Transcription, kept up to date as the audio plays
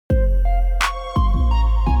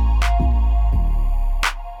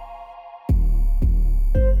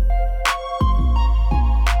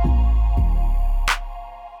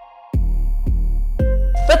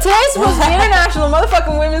today's supposed to be International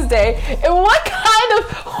Motherfucking Women's Day. And what kind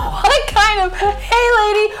of, hey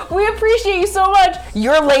lady, we appreciate you so much.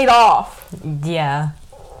 You're laid off. Yeah.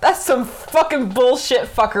 That's some fucking bullshit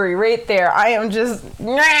fuckery right there. I am just,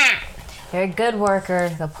 nah. You're a good worker.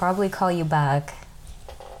 They'll probably call you back.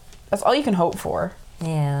 That's all you can hope for.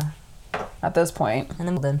 Yeah. At this point.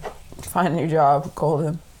 And then Find a new job,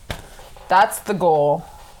 golden. That's the goal,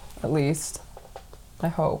 at least. I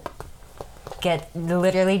hope.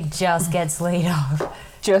 literally just gets laid off.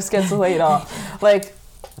 Just gets laid off. Like,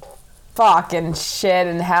 fucking shit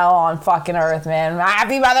and hell on fucking earth, man.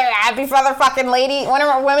 Happy motherfucking lady,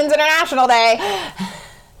 Women's International Day.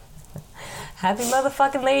 Happy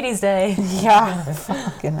motherfucking Ladies' Day. Yeah,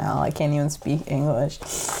 fucking hell, I can't even speak English.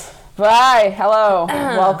 But hi, hello,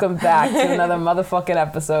 welcome back to another motherfucking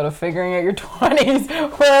episode of Figuring Out Your 20s,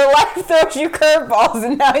 where life throws you curveballs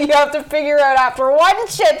and now you have to figure out after one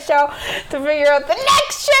shit show to figure out the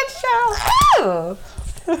next shit show. Ooh.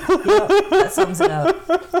 Yep, that sums it up.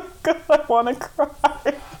 God, I want to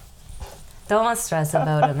cry. Don't stress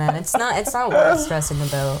about it, man. It's not worth stressing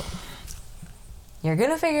about. You're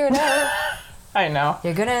gonna figure it out. I know.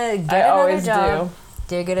 You're gonna get I another always job.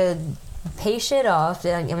 You're gonna pay shit off.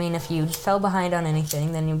 I mean, if you fell behind on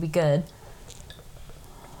anything, then you'll be good.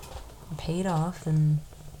 Pay it off and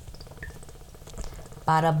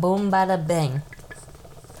bada boom, bada bing.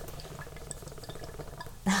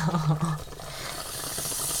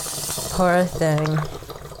 Poor thing.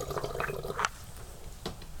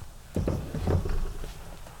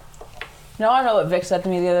 You know, I know what Vic said to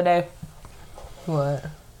me the other day. What?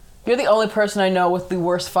 You're the only person I know with the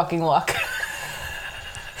worst fucking luck.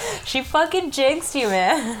 She fucking jinxed you,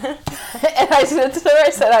 man. And I said to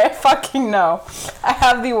her, I fucking know. I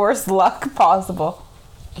have the worst luck possible.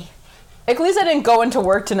 At least I didn't go into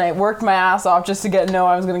work tonight, worked my ass off just to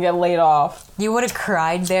I was going to get laid off. You would have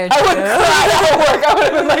cried there, too. I would have cried at work. I would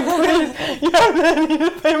have been like, please, you have need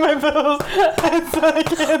to pay my bills. I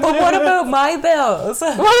can't But what about my bills?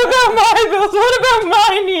 What about my bills? What about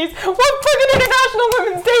my needs? What fucking International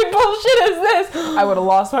Women's Day bullshit is this? I would have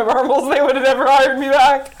lost my marbles. They would have never hired me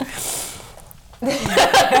back.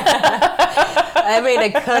 I mean,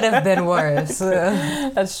 it could have been worse.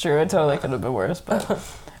 That's true. It totally could have been worse, but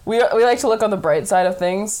we like to look on the bright side of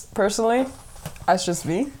things, personally. That's just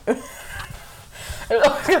me. It's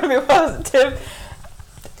always going to be a positive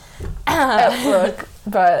outlook.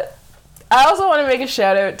 But I also want to make a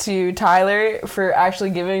shout out to Tyler for actually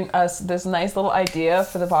giving us this nice little idea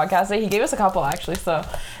for the podcast. He gave us a couple, actually, so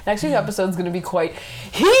next week's episode is going to be quite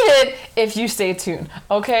heated if you stay tuned,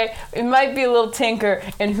 okay? It might be a little tinker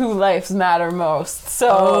in who lives matter most,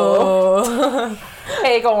 so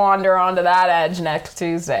take a wander onto that edge next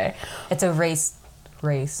Tuesday. It's a race.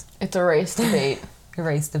 It's a race debate. A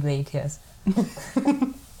race debate, yes.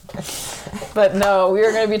 But no, we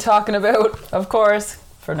are going to be talking about, of course,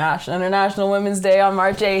 for International Women's Day on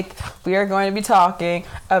March 8th, we are going to be talking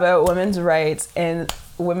about women's rights and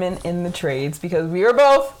women in the trades, because we are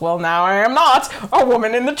both, well, now I am not, a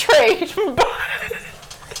woman in the trade.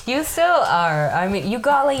 You still are. I mean, you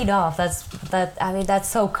got laid off. That's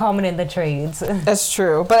so common in the trades. That's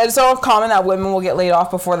true. But it's so common that women will get laid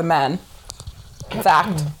off before the men.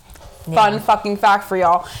 Fact. Yeah. Fun fucking fact for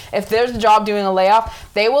y'all. If there's a job doing a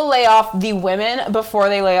layoff, they will lay off the women before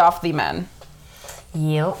they lay off the men.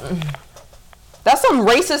 Yep. That's some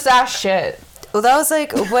racist ass shit. Well, that was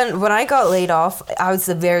like when I got laid off, I was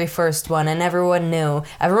the very first one, and everyone knew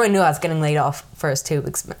I was getting laid off first too,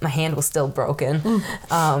 because my hand was still broken.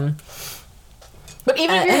 But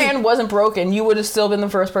even if your hand wasn't broken, you would have still been the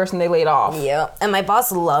first person they laid off. Yeah, and my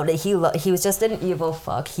boss loved it. He was just an evil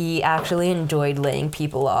fuck. He actually enjoyed laying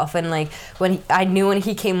people off, and like when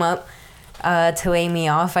he came up to lay me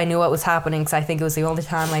off, I knew what was happening, because I think it was the only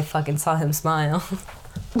time I fucking saw him smile.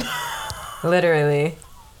 Literally.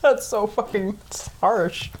 That's so fucking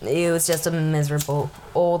harsh. It was just a miserable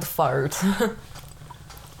old fart.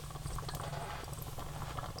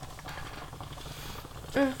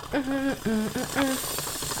 I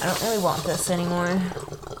don't really want this anymore.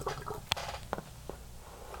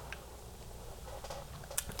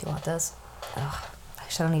 Do you want this? Ugh, I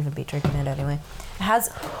shouldn't even be drinking it anyway. It has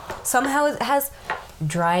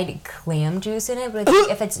dried clam juice in it, but I think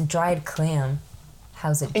if it's dried clam,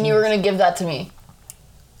 how's it? And you were gonna give that to me.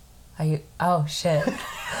 Are you? Oh shit!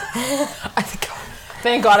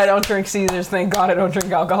 Thank God I don't drink Caesars. Thank God I don't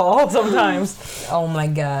drink alcohol sometimes. Oh my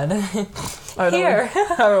God. I don't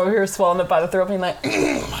know, here swelling up by the throat, being like,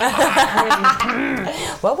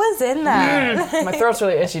 what was in that? my throat's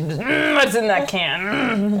really itchy. What's in that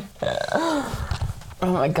can?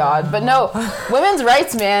 Oh my God. But no, women's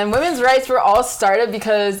rights, man. Women's rights were all started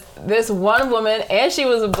because this one woman, and she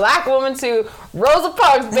was a black woman too, Rosa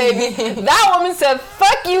Parks, baby. That woman said,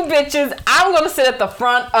 fuck you bitches. I'm going to sit at the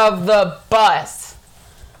front of the bus.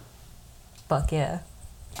 Fuck yeah.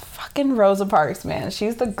 Fucking Rosa Parks, man.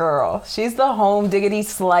 She's the girl. She's the home diggity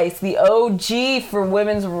slice, the OG for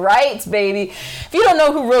women's rights, baby. If you don't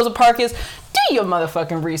know who Rosa Parks is, do your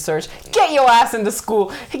motherfucking research. Get your ass into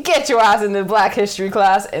school. Get your ass into Black History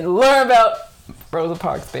class and learn about Rosa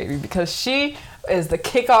Parks, baby, because she is the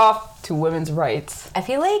kickoff to women's rights. I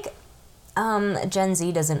feel like Gen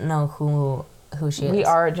Z doesn't know who she is. We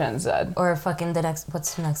are a Gen Z. Or fucking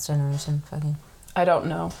what's the next generation? Fucking. I don't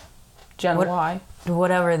know. Gen Y.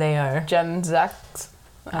 Whatever they are. Gen Z.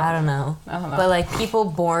 I don't know. But like people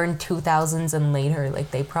born 2000s and later,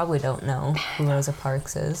 like they probably don't know who Rosa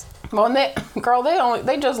Parks is. Well, and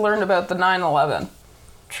they just learned about the 9/11.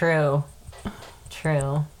 True.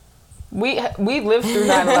 We lived through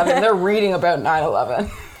 9/11. They're reading about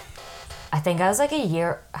 9/11. I think I was like a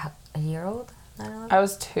year old. 9/11? I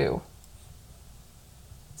was 2.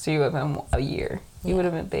 So you would have been a year. You would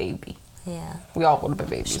have been baby. Yeah. We all would have been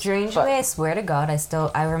babies. Strangely, I swear to God,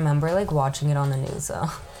 I remember like watching it on the news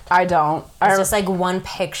though. I don't. It's just like one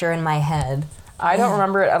picture in my head. I don't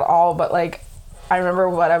remember it at all, but like I remember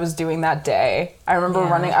what I was doing that day. I remember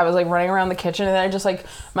I was like running around the kitchen, and then I just like,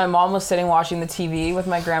 my mom was sitting watching the TV with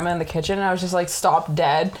my grandma in the kitchen, and I was just like stopped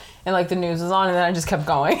dead, and like the news was on, and then I just kept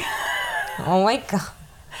going. Oh my God.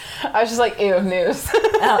 I was just like, ew, news.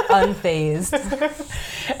 Unfazed.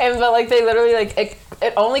 But like they literally like,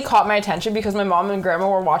 it only caught my attention because my mom and grandma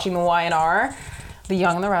were watching the YNR, The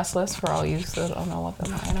Young and the Restless, for all you that don't know what the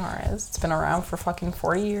YNR is. It's been around for fucking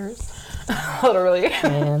 40 years. Literally.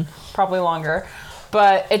 Man. Probably longer.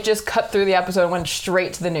 But it just cut through the episode and went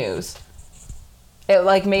straight to the news. It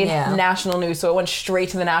like made national news, so it went straight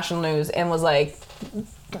to the national news and was like,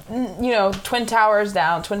 you know, Twin Towers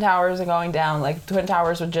down, Twin Towers are going down, like Twin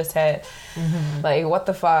Towers would just hit. Mm-hmm. Like, what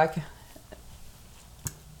the fuck?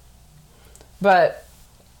 But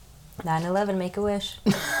 9/11, make a wish.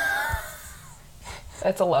 It's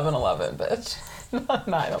 11/11, bitch. Not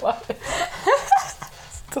 9/11.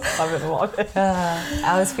 It's 11/11.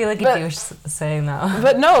 I always feel like a douche saying that.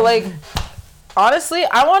 But no, like, honestly,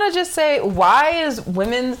 I want to just say, why is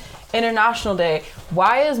Women's International Day,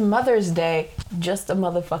 why is Mother's Day just a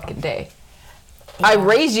motherfucking day? Yeah. I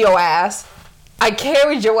raised your ass. I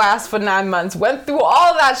carried your ass for 9 months, went through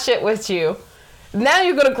all that shit with you. Now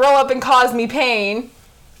you're gonna grow up and cause me pain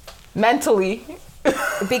mentally.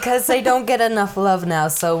 Because they don't get enough love now,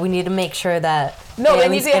 so we need to make sure that they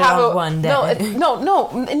need to have one day. No,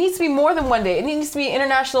 it needs to be more than one day. It needs to be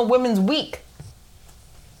International Women's Week.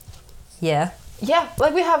 Yeah. Yeah,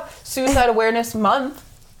 like we have Suicide Awareness Month.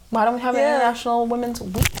 Why don't we have an International Women's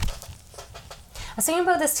Week? I was thinking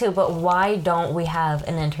about this too, but why don't we have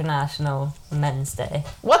an International Men's Day?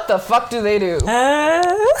 What the fuck do they do?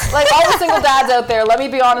 Like, all the single dads out there, let me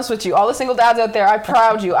be honest with you. All the single dads out there, I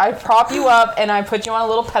prod you. I prop you up and I put you on a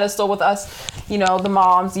little pedestal with us, you know, the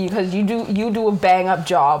moms, because you do a bang up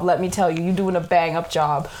job. Let me tell you, you're doing a bang up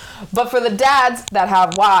job. But for the dads that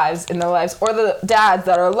have wives in their lives, or the dads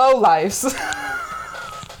that are low lives,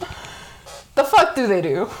 the fuck do they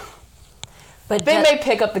do? But they may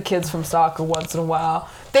pick up the kids from soccer once in a while.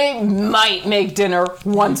 They might make dinner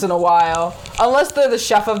once in a while. Unless they're the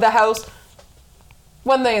chef of the house.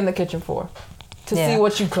 What are they in the kitchen for? To see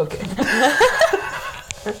what you cooking.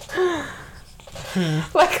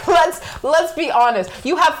 Like, let's be honest.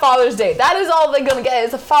 You have Father's Day. That is all they're gonna get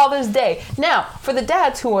is a Father's Day. Now, for the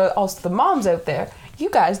dads who are also the moms out there, you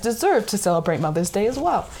guys deserve to celebrate Mother's Day as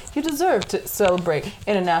well. You deserve to celebrate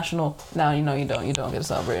International... No, you know you don't. You don't get to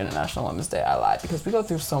celebrate International Women's Day. I lied, because we go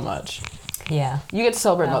through so much. Yeah. You get to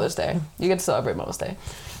celebrate Mother's Day. You get to celebrate Mother's Day.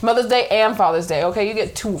 Mother's Day and Father's Day, okay? You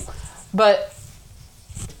get 2. But,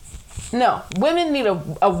 no. Women need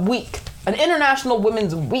a week. An International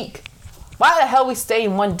Women's Week. Why the hell we stay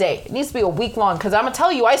in one day? It needs to be a week long, because I'm going to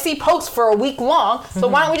tell you, I see posts for a week long, so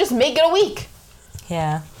why don't we just make it a week?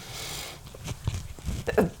 Yeah.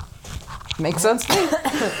 Makes sense to me.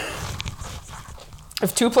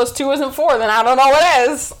 If 2 + 2 isn't 4, then I don't know what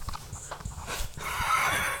is.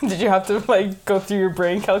 Did you have to like go through your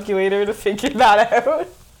brain calculator to figure that out?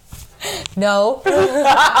 No.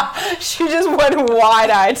 She just went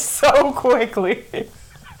wide-eyed so quickly.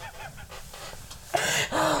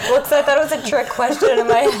 Looks, I thought it was a trick question in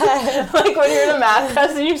my head. Like when you're in a math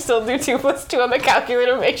test and you still do 2 + 2 on the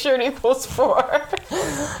calculator, make sure it equals 4.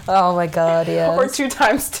 Oh my God, yeah. Or 2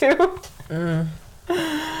 × 2.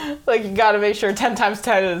 Like you gotta make sure 10 ×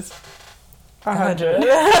 10 is 100.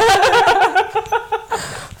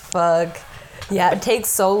 Fuck. Yeah, it takes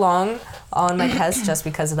so long on my test just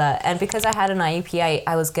because of that. And because I had an IEP,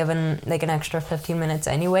 I was given like an extra 15 minutes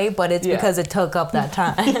anyway, but it's because it took up that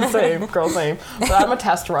time. Same, girl, same. But I'm a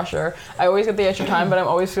test rusher. I always get the extra time, but I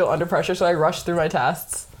always feel under pressure, so I rush through my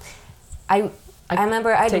tests. I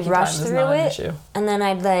remember I'd rush time is through not an it, issue. and then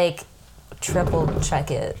I'd like triple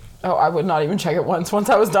check it. Oh, I would not even check it once. Once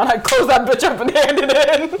I was done, I'd close that bitch up and hand it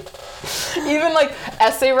in. Even like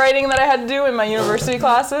essay writing that I had to do in my university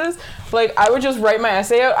classes, like I would just write my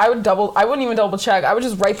essay out. I wouldn't even double check. I would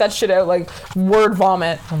just write that shit out like word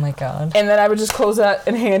vomit. Oh my god. And then I would just close that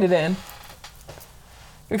and hand it in.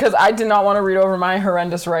 Because I did not want to read over my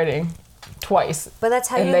horrendous writing twice. But that's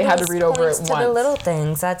how and you they had to read over it to once. the little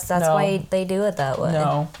things. That's No. why they do it that way.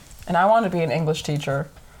 No. And I wanted to be an English teacher.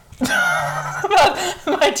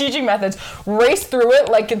 My teaching methods: race through it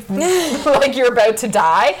like it's like you're about to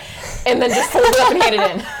die, and then just fold it up and hand it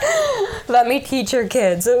in. Let me teach your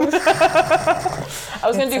kids. I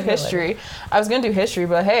was gonna do history.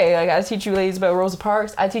 But hey, like, I teach you ladies about Rosa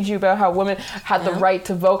Parks. I teach you about how women had the right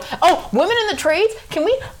to vote. Oh, women in the trades. Can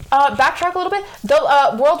we backtrack a little bit?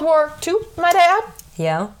 World War II, might I add?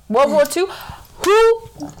 Yeah. World War II. Who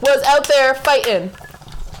was out there fighting?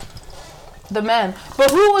 The men.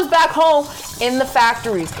 But who was back home in the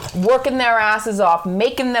factories, working their asses off,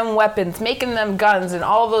 making them weapons, making them guns, and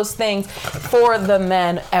all those things for the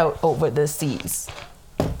men out over the seas?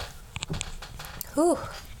 Whew.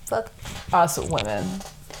 Fuck. Us women.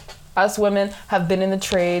 Us women have been in the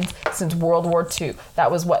trades since World War II.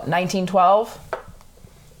 That was what, 1912?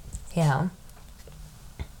 Yeah.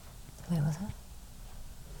 Wait, was it?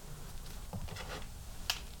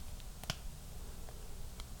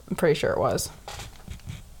 I'm pretty sure it was.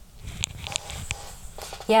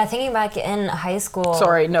 Yeah, thinking back in high school.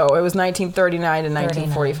 Sorry, no, it was 1939 and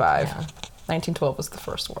 1945. 39, yeah. 1912 was the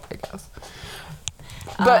first war, I guess.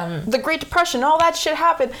 But the Great Depression, all that shit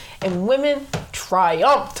happened, and women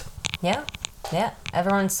triumphed. Yeah. Yeah.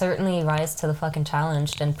 Everyone certainly rise to the fucking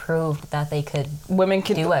challenge and proved that they could Women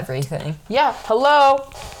can do everything. Yeah,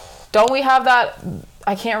 hello. Don't we have that?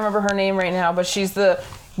 I can't remember her name right now, but she's the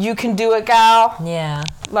 "you can do it" gal. Yeah.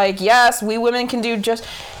 Like, yes, we women can do just.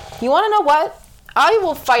 You want to know what? I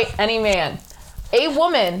will fight any man. A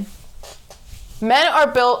woman. Men are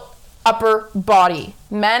built upper body.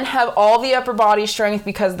 Men have all the upper body strength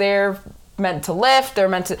because they're meant to lift. They're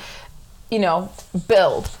meant to,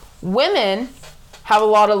 build. Women have a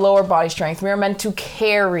lot of lower body strength. We are meant to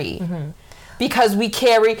carry. Mm-hmm. Because we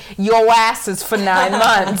carry your asses for 9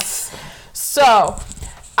 months. So,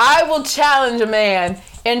 I will challenge a man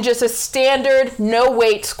in just a standard no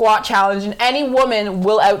weight squat challenge, and any woman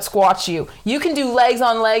will out squat you. You can do legs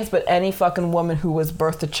on legs, but any fucking woman who was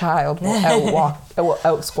birthed a child will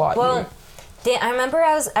out squat you. Well, Dan, I remember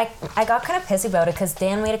I got kind of pissy about it because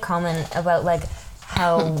Dan made a comment about like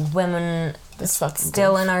how women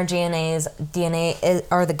still in our DNA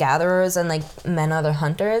are the gatherers and like men are the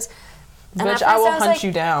hunters. And bitch, I will hunt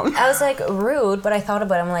you down. I was like, rude, but I thought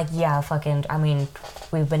about it. I'm like, yeah, fucking, I mean,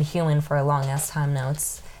 we've been human for a long ass time now.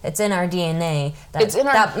 It's in our DNA.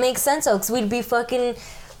 That makes sense, though, because we'd be fucking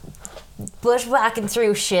bushwhacking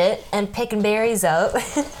through shit and picking berries out.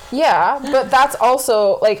 Yeah, but that's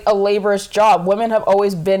also like a laborious job. Women have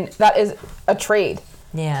always been, that is a trade.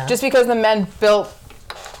 Yeah. Just because the men built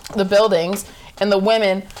the buildings and the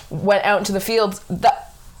women went out into the fields,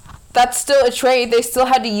 that's still a trade. They still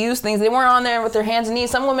had to use things. They weren't on there with their hands and knees.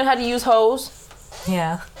 Some women had to use hoes.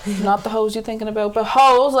 Yeah. Not the hoes you're thinking about, but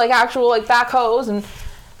hoes, like actual like backhoes. And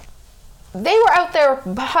they were out there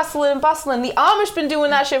hustling and bustling. The Amish been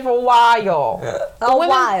doing that shit for a while.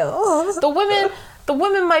 The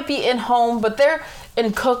women might be in home, but they're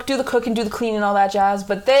do the cooking, do the cleaning, all that jazz.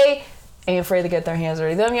 But they ain't afraid to get their hands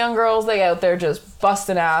dirty. Them young girls, they out there just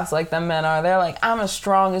busting ass like them men are. They're like, I'm as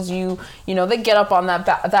strong as you. They get up on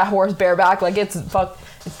that horse bareback like it's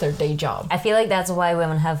their day job. I feel like that's why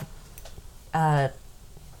women have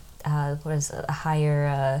what is it, a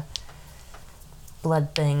higher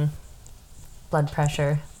blood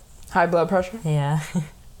pressure. High blood pressure? Yeah.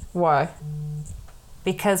 Why?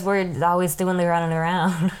 Because we're always doing the running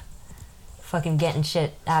around. Fucking getting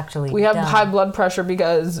shit actually we have done. High blood pressure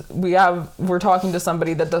because we're talking to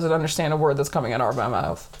somebody that doesn't understand a word that's coming out of our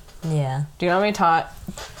mouth. Yeah. Do you know how many times?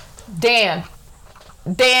 Dan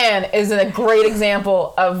is a great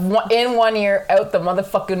example of in one ear, out the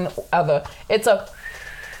motherfucking other. It's a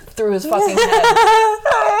through his fucking head.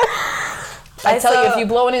 I tell you, if you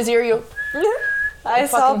blow in his ear, you. I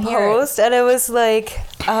saw a post and it was like,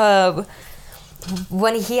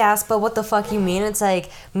 when he asked, but what the fuck you mean? It's like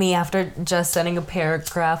me after just sending a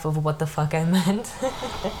paragraph of what the fuck I meant.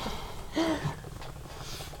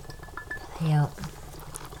 Yep.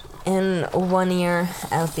 In one ear,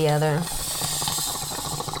 out the other.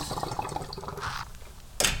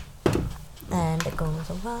 And it goes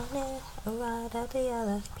around it, around out the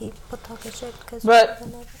other. People talking shit because... But,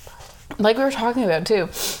 like we were talking about, too,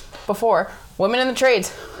 before, women in the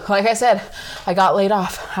trades. Like I said, I got laid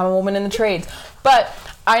off. I'm a woman in the trades. But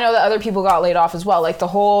I know that other people got laid off as well. Like, the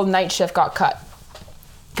whole night shift got cut.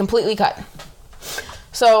 Completely cut.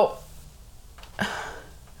 So,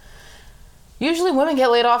 usually women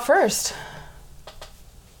get laid off first.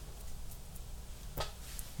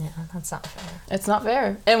 Yeah, that's not fair. It's not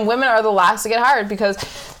fair. And women are the last to get hired because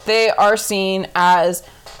they are seen as,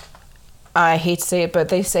 I hate to say it, but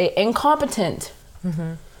they say incompetent,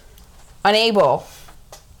 unable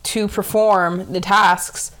to perform the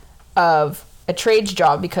tasks of a trades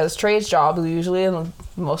job, because trades jobs usually, in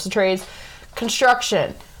most of the trades,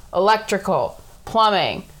 construction, electrical,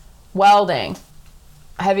 plumbing, welding,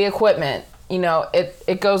 heavy equipment, you know,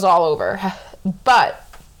 it goes all over. But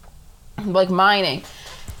like mining,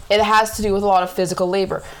 it has to do with a lot of physical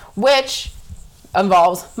labor, which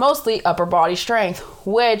involves mostly upper body strength,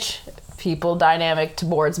 which people dynamic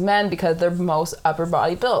towards men because they're most upper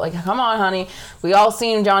body built. Like, come on, honey. We all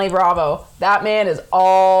seen Johnny Bravo. That man is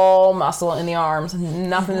all muscle in the arms,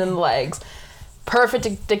 nothing in the legs.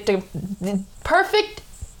 Perfect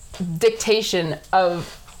dictation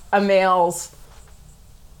of a male's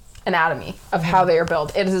anatomy, of how they are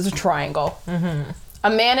built. It is a triangle. A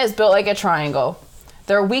man is built like a triangle.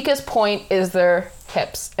 Their weakest point is their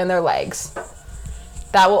hips and their legs.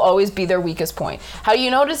 That will always be their weakest point. How do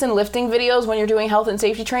you notice in lifting videos when you're doing health and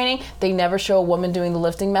safety training, they never show a woman doing the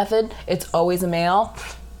lifting method? It's always a male.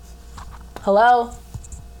 Hello?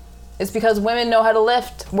 It's because women know how to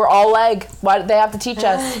lift. We're all leg. Why did they have to teach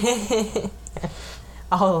us?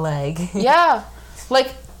 All leg. Yeah.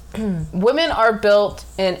 Like, women are built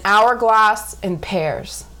in hourglass and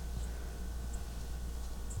pairs.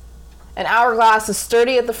 An hourglass is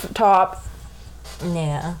sturdy at the top.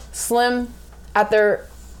 Yeah. Slim at their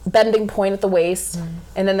bending point at the waist,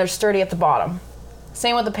 and then they're sturdy at the bottom.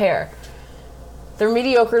 Same with the pair. They're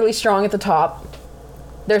mediocrely strong at the top.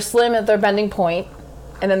 They're slim at their bending point,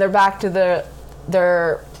 and then they're back to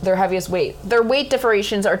their heaviest weight. Their weight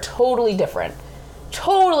differentiations are totally different.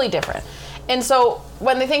 Totally different. And so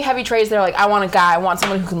when they think heavy trades, they're like, I want a guy, I want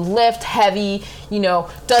someone who can lift heavy, you know,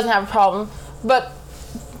 doesn't have a problem. But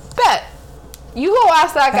bet you go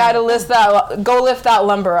ask that guy to lift that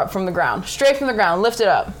lumber up from the ground, straight from the ground, lift it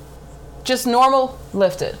up. Just normal,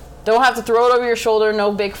 lift it. Don't have to throw it over your shoulder,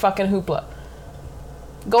 no big fucking hoopla.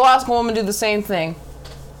 Go ask a woman to do the same thing.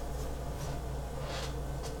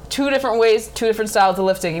 2 different ways, 2 different styles of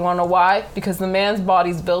lifting. You want to know why? Because the man's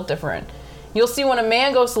body's built different. You'll see when a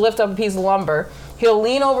man goes to lift up a piece of lumber, he'll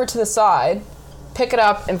lean over to the side, pick it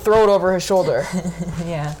up, and throw it over his shoulder.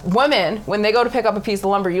 Yeah. Women, when they go to pick up a piece of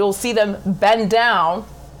lumber, you'll see them bend down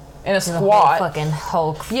in a squat. Fucking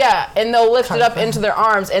Hulk. Yeah, and they'll lift it up into their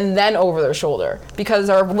arms and then over their shoulder, because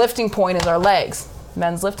our lifting point is our legs.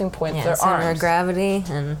 Men's lifting point is their center arms. of gravity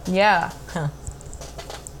and... Yeah. Huh.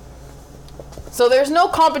 So there's no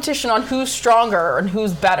competition on who's stronger and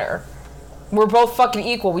who's better. We're both fucking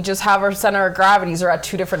equal. We just have our center of gravities are at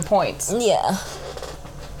 2 different points. Yeah.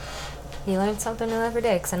 You learn something new every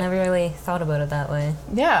day, because I never really thought about it that way.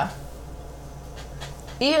 Yeah.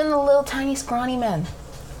 Even the little tiny scrawny men.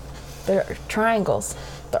 They're triangles.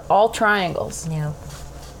 They're all triangles. Yep.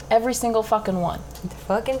 Every single fucking one. The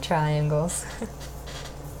fucking triangles.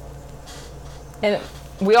 And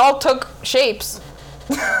we all took shapes.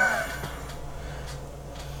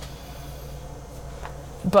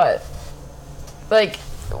 But, like,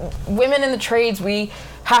 women in the trades, we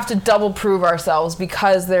have to double prove ourselves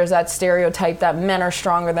because there's that stereotype that men are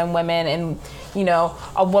stronger than women, and, you know,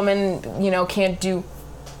 a woman, you know, can't do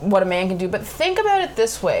what a man can do. But think about it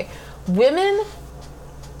this way. Women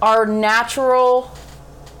are natural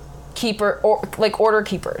order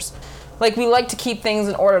keepers. Like, we like to keep things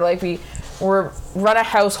in order. Like, we're run a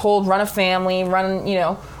household, run a family, run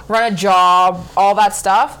a job, all that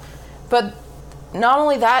stuff. But not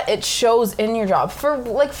only that, it shows in your job.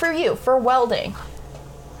 For you, for welding,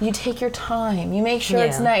 you take your time. You make sure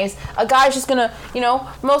it's nice. A guy's just gonna, you know,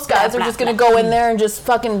 most guys are just gonna go in there and just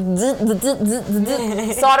fucking solder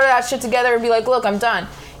that shit together and be like, look, I'm done.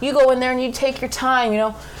 You go in there and you take your time, you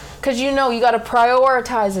know, because you know you gotta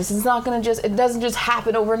prioritize this. It's not gonna it doesn't just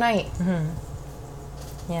happen overnight.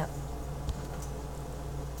 Mm-hmm. Yeah.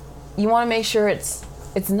 You want to make sure it's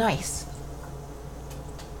nice.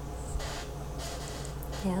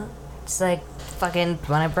 Yeah. It's like fucking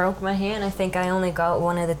when I broke my hand, I think I only got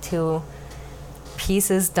one of the 2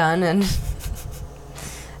 pieces done, and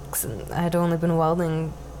weeks. I'd only been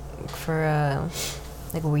welding for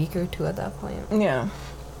like a week or two at that point. Yeah.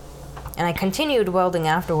 And I continued welding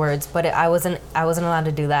afterwards, but I wasn't allowed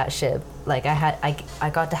to do that shit. Like I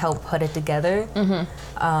got to help put it together.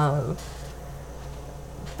 Mm-hmm.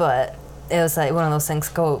 But it was like one of those things.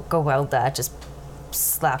 Go weld that. Just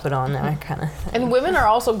slap it on there, kind of thing. And women are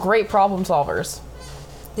also great problem solvers.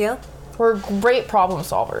 Yeah. We're great problem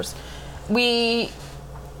solvers. We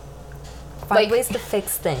Find ways to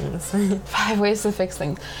fix things. 5 ways to fix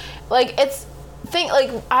things. Like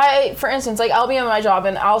for instance, like I'll be in my job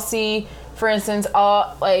and I'll see, for instance,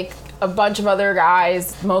 like a bunch of other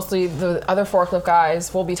guys, mostly the other forklift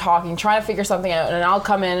guys, will be talking, trying to figure something out, and I'll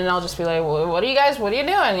come in and I'll just be like, well, what are you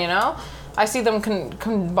doing, you know? I see them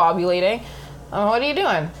combobulating. What are you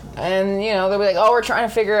doing? And, you know, they'll be like, oh, we're trying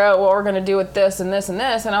to figure out what we're going to do with this and this and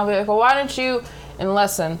this. And I'll be like, well, why don't you, and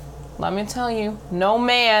listen, let me tell you, no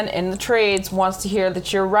man in the trades wants to hear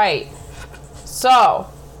that you're right. So,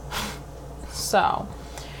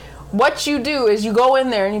 what you do is you go in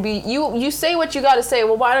there and you say what you got to say.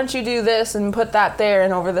 Well, why don't you do this and put that there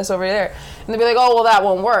and over this over there? And they'll be like, oh, well, that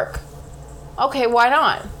won't work. Okay, why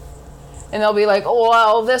not? And they'll be like, oh,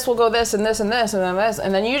 well, this will go this and this and this and then this.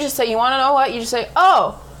 And then you just say, you want to know what? You just say,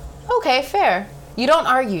 oh, okay, fair. You don't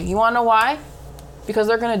argue. You want to know why? Because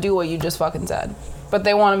they're going to do what you just fucking said. But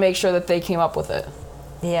they want to make sure that they came up with it.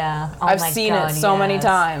 Yeah. Oh I've seen it so many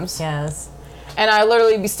times. Yes. And I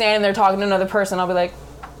literally be standing there talking to another person. I'll be like,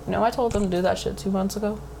 you know, I told them to do that shit 2 months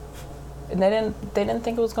ago. And they didn't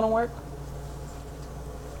think it was going to work.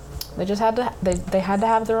 They just had to, they had to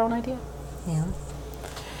have their own idea. Yeah.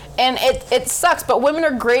 And it sucks, but women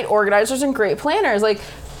are great organizers and great planners. Like,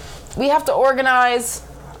 we have to organize.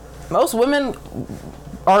 Most women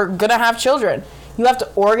are gonna have children. You have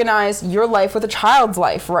to organize your life with a child's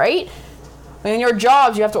life, right? In your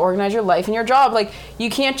jobs, you have to organize your life in your job. Like, you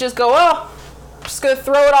can't just go, oh, I'm just gonna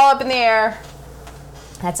throw it all up in the air.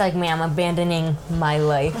 That's like me, I'm abandoning my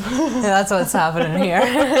life. That's what's happening here.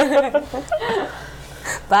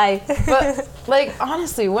 Bye. But, like,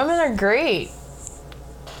 honestly, women are great.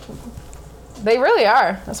 They really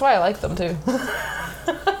are. That's why I like them, too.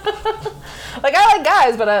 Like, I like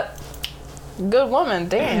guys, but a good woman,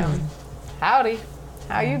 damn. Howdy.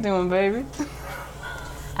 How you doing, baby?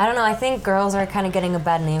 I don't know. I think girls are kind of getting a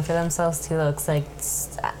bad name for themselves, too. It's like,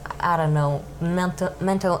 I don't know,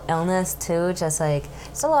 mental illness, too. Just like,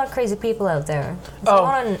 there's a lot of crazy people out there. There's a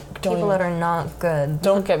lot of people that are not good.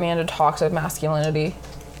 Don't get me into toxic masculinity.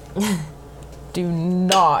 Do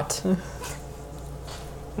not.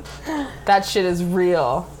 That shit is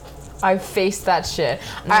real. I've faced that shit.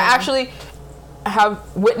 I actually have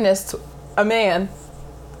witnessed a man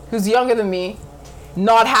who's younger than me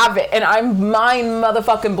not have it, and I'm mind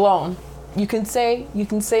motherfucking blown. You can say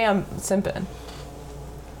I'm simping.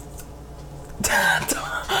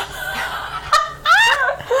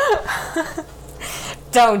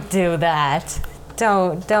 Don't do that.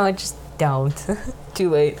 Just don't. Too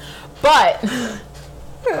late. But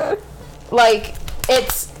like,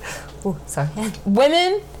 it's sorry.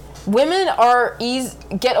 women are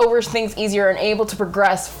get over things easier and able to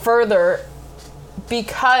progress further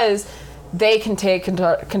because they can take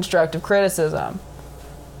constructive criticism.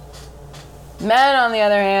 Men, on the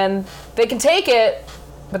other hand, they can take it,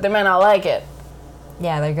 but they may not like it.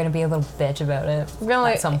 Yeah, they're gonna be a little bitch about it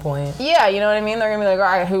at some point. Yeah, you know what I mean? They're gonna be like, all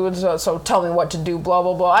right, so tell me what to do, blah,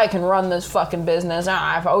 blah, blah. I can run this fucking business.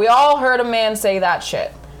 We all heard a man say that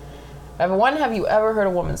shit. When have you ever heard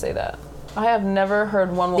a woman say that? I have never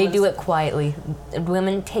heard one woman. They do it quietly.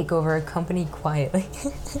 Women take over a company quietly.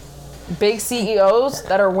 Big CEOs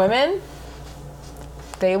that are women,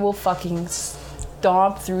 they will fucking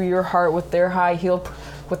stomp through your heart with their high heel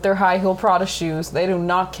Prada shoes. They do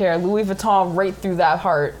not care. Louis Vuitton right through that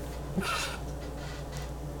heart.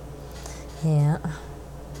 Yeah.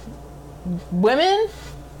 Women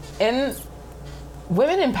in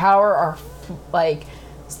power are like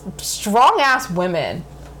strong ass women.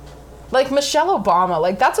 Like Michelle Obama,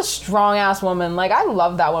 like that's a strong ass woman. Like I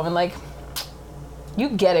love that woman. Like you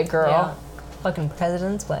get it, girl. Yeah. Fucking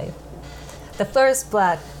president's wife. The first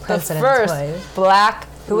black president's wife. Black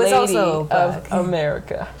who was lady also black. Of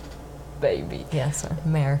America, baby. Yes,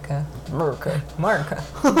 America.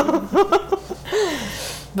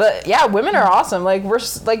 But yeah, women are awesome. Like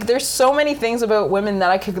there's so many things about women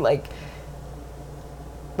that I could like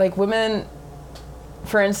women,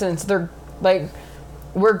 for instance, they're like,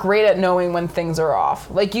 we're great at knowing when things are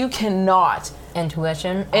off. Like you cannot.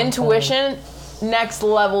 Intuition, next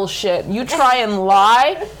level shit. You try and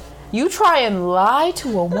lie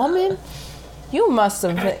to a woman. You must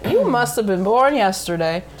have been born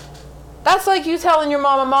yesterday. That's like you telling your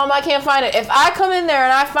mom, I can't find it. If I come in there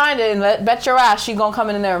and I find it, and bet your ass she gonna come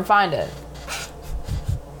in there and find it.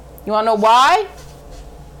 You wanna know why?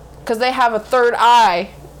 Because they have a third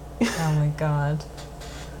eye. Oh my god.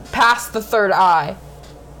 Past the third eye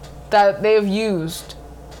that they've used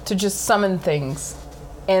to just summon things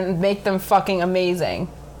and make them fucking amazing.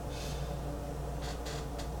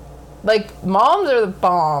 Like, moms are the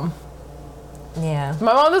bomb. Yeah.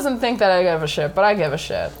 My mom doesn't think that I give a shit, but I give a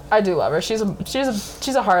shit. I do love her. She's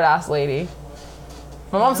a hard ass lady.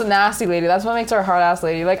 My mom's a nasty lady. That's what makes her a hard ass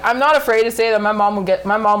lady. Like, I'm not afraid to say that my mom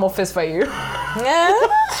will fist fight you. Yeah.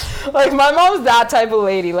 Like, my mom's that type of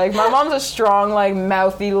lady. Like, my mom's a strong, like,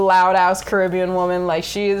 mouthy, loud ass Caribbean woman. Like,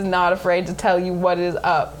 she is not afraid to tell you what is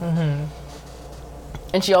up. Mm-hmm.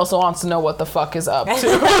 And she also wants to know what the fuck is up, too.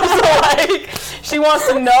 So, like, she wants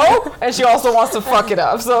to know, and she also wants to fuck it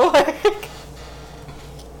up. So, like,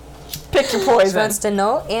 pick your poison. She wants to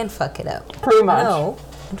know and fuck it up. Pretty much. No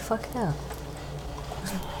and fuck it up.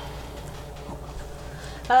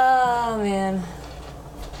 Oh, man.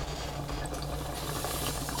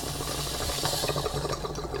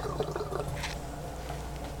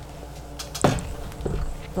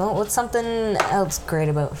 Well, what's something else great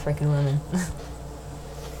about freaking women?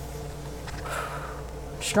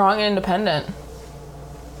 Strong and independent.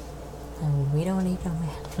 And we don't need no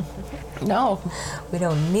man. No. We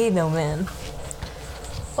don't need no man.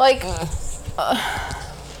 Like,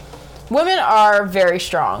 women are very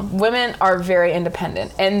strong. Women are very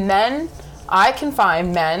independent. And men, I can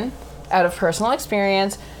find men, out of personal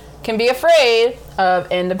experience, can be afraid of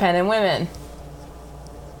independent women.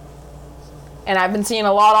 And I've been seeing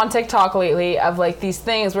a lot on TikTok lately of, like, these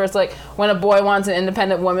things where it's like when a boy wants an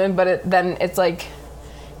independent woman, but then it's like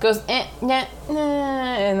goes nah,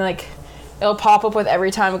 and like it'll pop up with every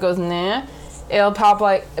time it goes nah. It'll pop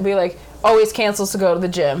like be like always cancels to go to the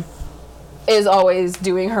gym, is always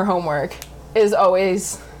doing her homework, is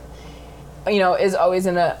always is always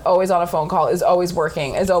always on a phone call, is always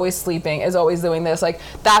working, is always sleeping, is always doing this. Like,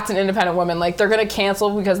 that's an independent woman. Like, they're gonna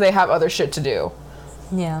cancel because they have other shit to do.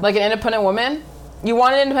 Yeah. Like, an independent woman, you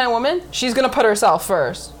want an independent woman, she's gonna put herself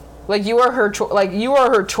first. Like, you are her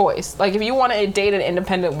choice. Like, if you want to date an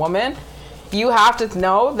independent woman, you have to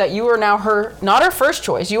know that you are now not her first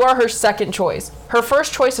choice. You are her second choice. Her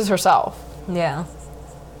first choice is herself. Yeah.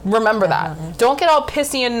 Remember that. Don't get all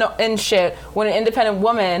pissy and shit when an independent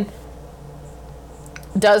woman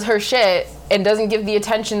does her shit and doesn't give the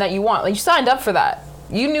attention that you want. Like, you signed up for that.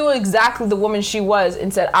 You knew exactly the woman she was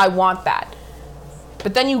and said, I want that.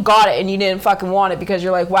 But then you got it and you didn't fucking want it because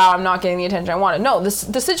you're like, wow, I'm not getting the attention I wanted. No, the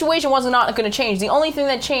situation was not going to change. The only thing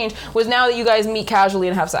that changed was now that you guys meet casually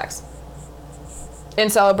and have sex.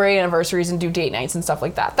 And celebrate anniversaries and do date nights and stuff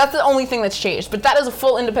like that. That's the only thing that's changed. But that is a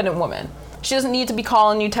full independent woman. She doesn't need to be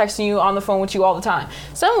calling you, texting you, on the phone with you all the time.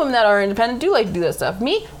 Some women that are independent do like to do that stuff.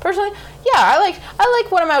 Me, personally, yeah, I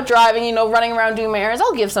like when I'm out driving, running around doing my errands,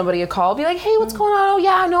 I'll give somebody a call. Be like, hey, what's going on? Oh,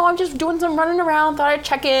 yeah, no, I'm just doing some running around. Thought I'd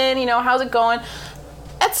check in, how's it going?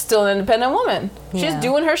 That's still an independent woman. Yeah. She's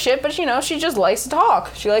doing her shit, but, she just likes to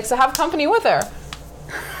talk. She likes to have company with her.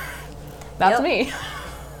 That's me.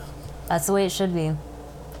 That's the way it should be.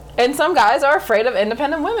 And some guys are afraid of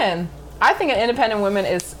independent women. I think an independent woman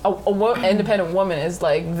is independent woman is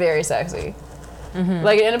like very sexy. Mm-hmm.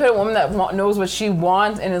 Like an independent woman that knows what she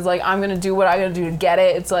wants and is like, I'm gonna do what I'm gonna do to get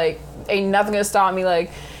it. It's like, ain't nothing gonna stop me.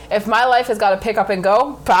 Like, if my life has got to pick up and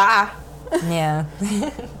go, bye. Yeah.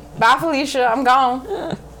 Bye, Felicia. I'm gone.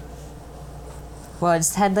 Well, I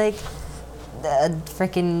just had like the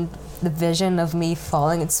vision of me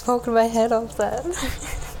falling and smoking my head off that.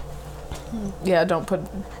 Yeah, don't put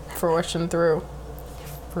fruition through.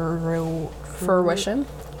 Fruition?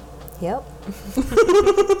 Yep.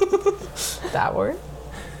 That word.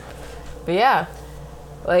 But yeah,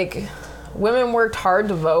 like, women worked hard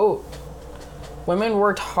to vote. Women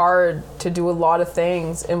worked hard to do a lot of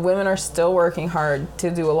things, and women are still working hard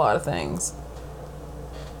to do a lot of things.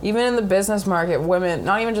 Even in the business market, women,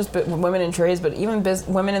 not even just women in trades, but even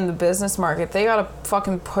women in the business market, they gotta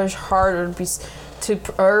fucking push harder to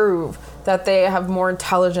prove that they have more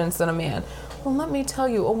intelligence than a man. Well, let me tell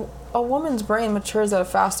you, a woman's brain matures at a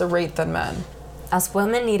faster rate than men. Us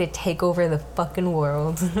women need to take over the fucking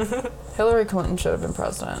world. Hillary Clinton should have been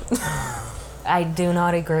president. I do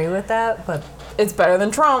not agree with that, but it's better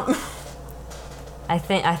than Trump. I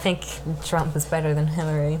think Trump is better than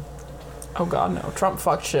Hillary. Oh God, no! Trump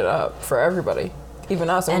fucked shit up for everybody, even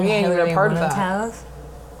us, and we ain't Hillary even a part of that.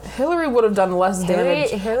 Hillary would have done less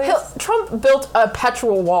damage. Trump built a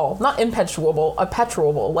petrol wall, not impetuable, a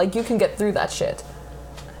petrol wall. Like, you can get through that shit.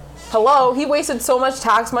 Hello, he wasted so much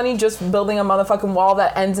tax money just building a motherfucking wall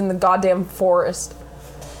that ends in the goddamn forest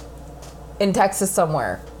in Texas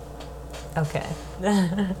somewhere. Okay.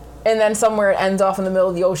 And then somewhere it ends off in the middle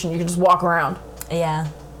of the ocean. You can just walk around. Yeah.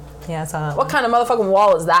 Yeah, I saw that. What kind of motherfucking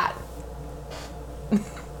wall is that?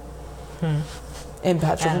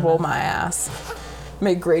 Impenetrable my ass.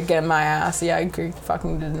 Made great again my ass. Yeah, he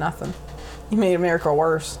fucking did nothing. He made America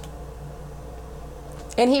worse.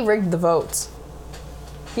 And he rigged the votes.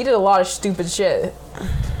 He did a lot of stupid shit.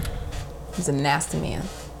 He's a nasty man.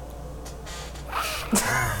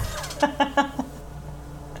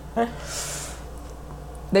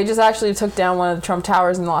 They just actually took down one of the Trump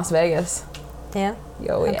Towers in Las Vegas. Yeah?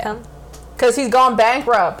 Yo, How yeah. come? Because he's gone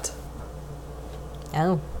bankrupt.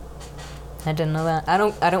 Oh. I didn't know that. I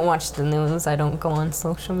don't watch the news. I don't go on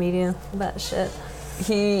social media for that shit.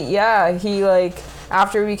 He like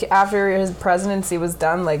after his presidency was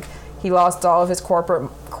done, like he lost all of his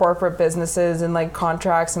corporate businesses and like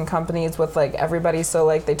contracts and companies with like everybody, so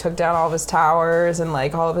like they took down all of his towers and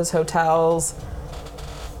like all of his hotels.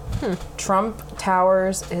 Trump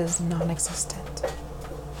Towers is non-existent.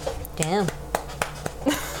 Damn.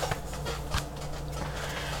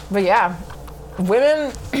 But yeah,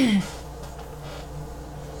 women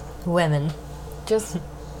Women. just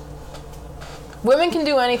women can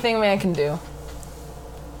do anything man can do.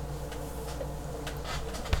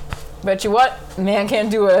 Bet you what, man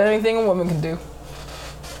can't do anything a woman can do.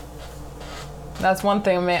 That's one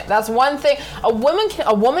thing a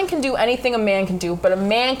woman can do anything a man can do, but a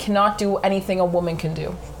man cannot do anything a woman can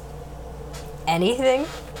do. Anything?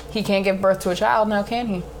 He can't give birth to a child, now can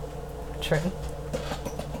he? True.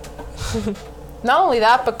 Not only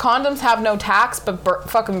that, but condoms have no tax, but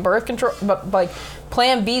fucking birth control, but like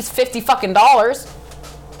Plan B's $50 fucking.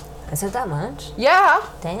 Is it that much? Yeah.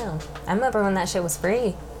 Damn. I remember when that shit was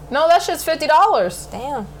free. No, that shit's $50.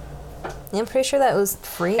 Damn. I'm pretty sure that was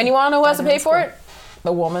free. And you wanna know who has to pay for it?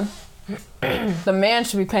 The woman. The man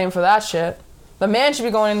should be paying for that shit. The man should be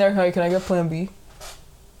going in there, hey, can I get Plan B?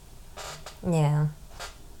 Yeah.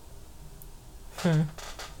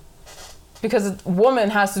 Because the woman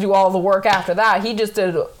has to do all the work after that. He just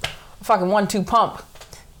did a fucking 1-2 pump.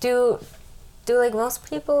 Do like most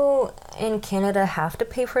people in Canada have to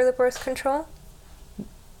pay for the birth control?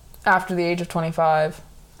 After the age of 25.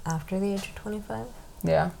 After the age of 25?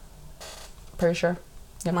 Yeah. Pretty sure. You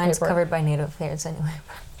have to pay Mine's for it. covered by Native Affairs anyway.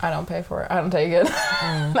 I don't pay for it. I don't take it.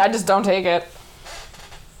 I just don't take it.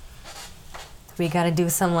 We gotta do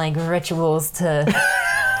some like rituals to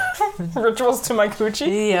Rituals to my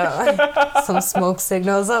coochie. yeah, some smoke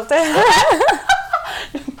signals up there.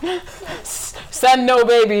 Send no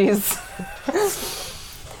babies.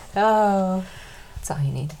 Oh, that's all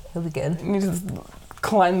you need. You'll be good. I need to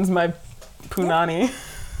cleanse my punani.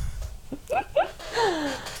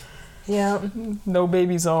 Yeah. No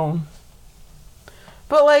baby zone.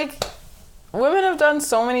 But like, women have done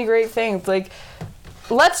so many great things. Like,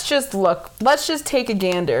 let's just look. Let's just take a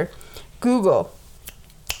gander. Google.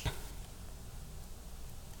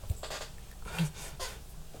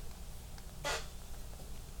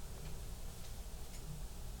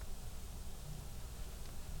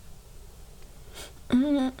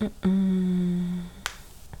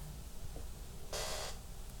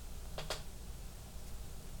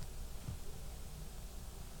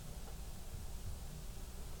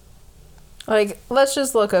 Like, let's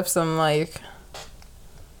just look up some, like,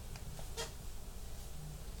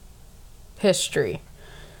 history.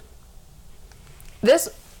 This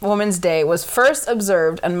Women's Day was first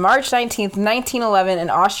observed on March 19th, 1911 in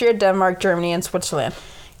Austria, Denmark, Germany, and Switzerland.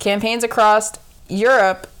 Campaigns across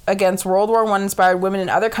Europe against World War I inspired women in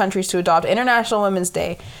other countries to adopt International Women's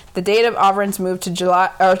Day. The date of observance moved to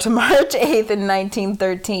March 8th in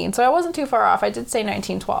 1913. So I wasn't too far off. I did say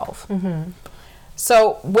 1912. Mm-hmm.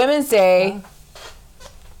 So Women's Day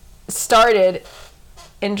started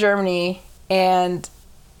in Germany, and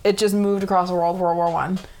it just moved across the world, World War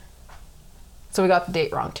I. So we got the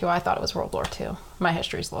date wrong, too. I thought it was World War II. My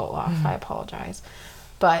history's a little off. I apologize.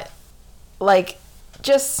 But, like,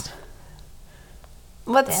 just...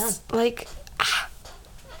 Let's, like...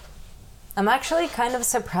 I'm actually kind of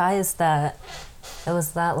surprised that it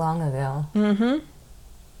was that long ago. Mm-hmm.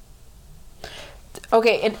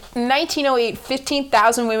 Okay, in 1908,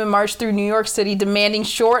 15,000 women marched through New York City demanding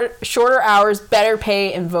shorter hours, better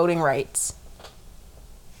pay, and voting rights.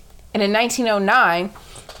 And in 1909,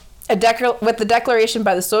 with the declaration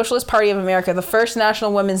by the Socialist Party of America, the first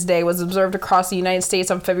National Women's Day was observed across the United States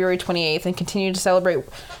on February 28th and continued to celebrate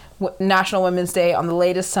National Women's Day on the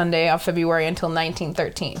latest Sunday of February until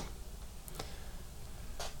 1913.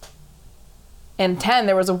 In 10,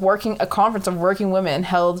 there was a conference of working women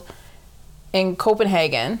held in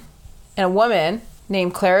Copenhagen, and a woman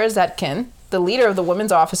named Clara Zetkin, the leader of the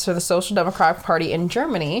Women's Office for the Social Democratic Party in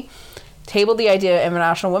Germany, tabled the idea of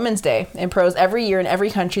International Women's Day and proposed every year in every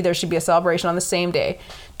country there should be a celebration on the same day.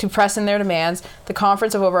 To press in their demands, the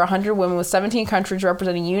conference of over 100 women with 17 countries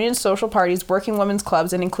representing unions, social parties, working women's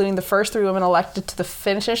clubs, and including the first 3 women elected to the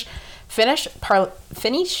Finnish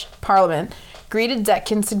parliament, greeted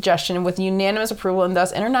Zetkin's suggestion with unanimous approval, and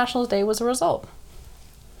thus International Day was a result.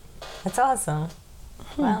 That's awesome.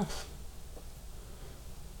 Wow.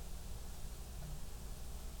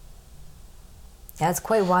 Yeah, it's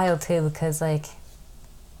quite wild too, because like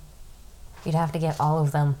you'd have to get all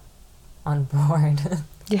of them on board.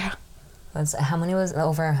 Yeah. How many was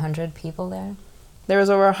over 100 people there? There was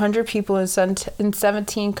over 100 people in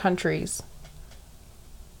 17 countries.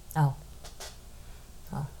 Oh.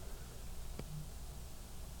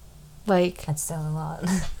 Like, that's still a lot.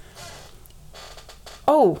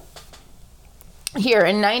 Here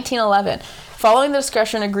in 1911, following the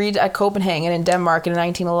discussion agreed at Copenhagen in Denmark in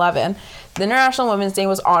 1911, the International Women's Day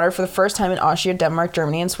was honored for the first time in Austria, Denmark,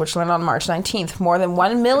 Germany, and Switzerland on March 19th. More than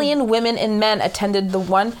 1 million women and men attended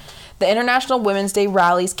the International Women's Day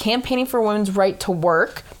rallies, campaigning for women's right to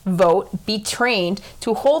work, vote, be trained,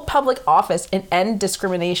 to hold public office, and end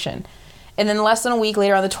discrimination. And then less than a week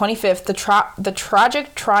later, on the 25th, the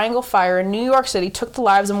tragic Triangle Fire in New York City took the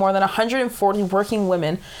lives of more than 140 working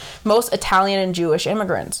women, most Italian and Jewish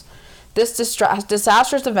immigrants. This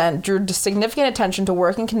disastrous event drew significant attention to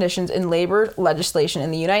working conditions in labor legislation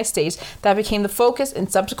in the United States that became the focus in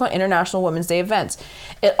subsequent International Women's Day events.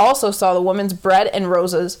 It also saw the Women's Bread and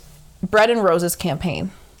Roses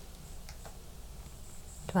campaign.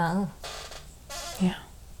 Wow. Yeah.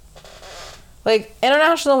 Like,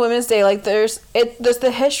 International Women's Day, like, there's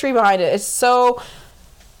the history behind it. It's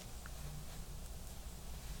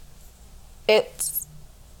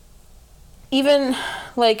even,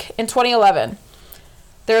 like, in 2011,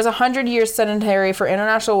 there was a 100-year centenary for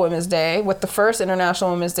International Women's Day, with the first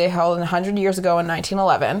International Women's Day held 100 years ago in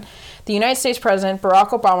 1911. The United States President Barack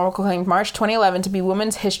Obama proclaimed March 2011 to be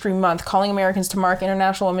Women's History Month, calling Americans to mark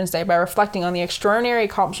International Women's Day by reflecting on the extraordinary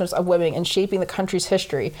accomplishments of women in shaping the country's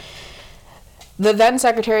history. The then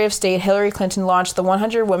Secretary of State, Hillary Clinton, launched the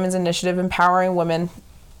 100 Women's Initiative, empowering women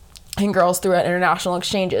and girls throughout international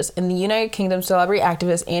exchanges. In the United Kingdom, celebrity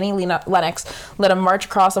activist Annie Lennox led a march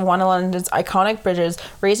across one of London's iconic bridges,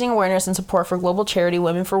 raising awareness and support for global charity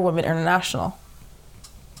Women for Women International.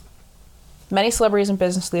 Many celebrities and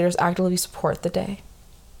business leaders actively support the day.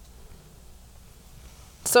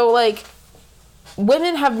 So, like,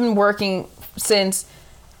 women have been working since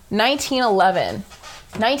 1911,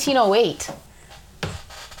 1908,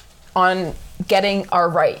 on getting our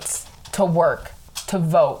rights to work, to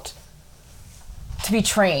vote, to be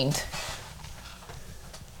trained.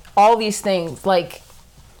 All these things. Like,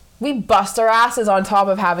 we bust our asses on top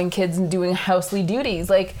of having kids and doing housely duties.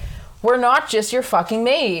 Like, we're not just your fucking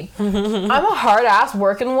maid. I'm a hard-ass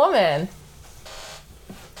working woman.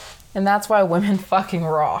 And that's why women fucking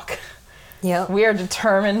rock. Yep. We are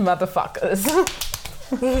determined motherfuckers.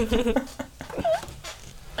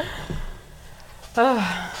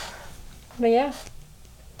 But yeah.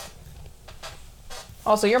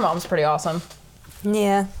 Also, your mom's pretty awesome.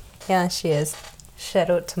 Yeah, she is. Shout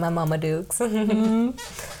out to my Mama Dukes.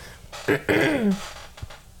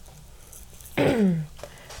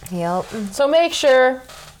 Yep. So make sure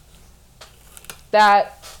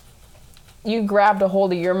that you grabbed a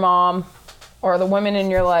hold of your mom or the women in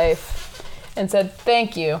your life and said,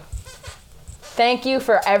 thank you. Thank you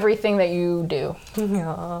for everything that you do.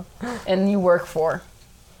 Aww. And you work for.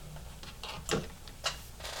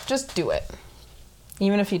 Just do it.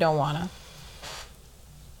 Even if you don't want to.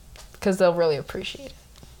 Because they'll really appreciate it.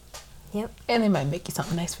 Yep. And they might make you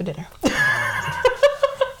something nice for dinner.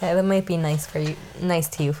 Yeah, that might be nice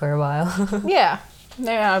to you for a while. Yeah.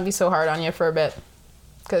 They're not going to be so hard on you for a bit.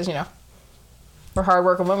 Because, you know, we're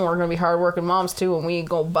hardworking women. We're going to be hardworking moms, too. And we ain't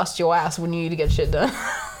going to bust your ass when you need to get shit done.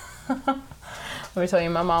 Let me tell you,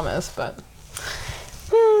 my mom is. But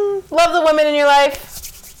love the women in your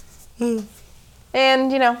life.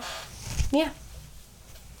 And, you know, yeah.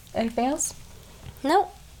 Anything else? No.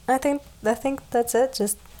 I think that's it.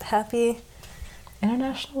 Just happy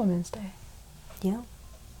International Women's Day. Yeah.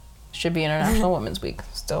 Should be International Women's Week.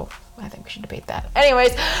 Still, I think we should debate that.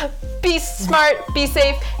 Anyways, be smart, be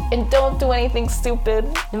safe, and don't do anything stupid.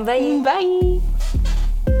 Bye. Bye.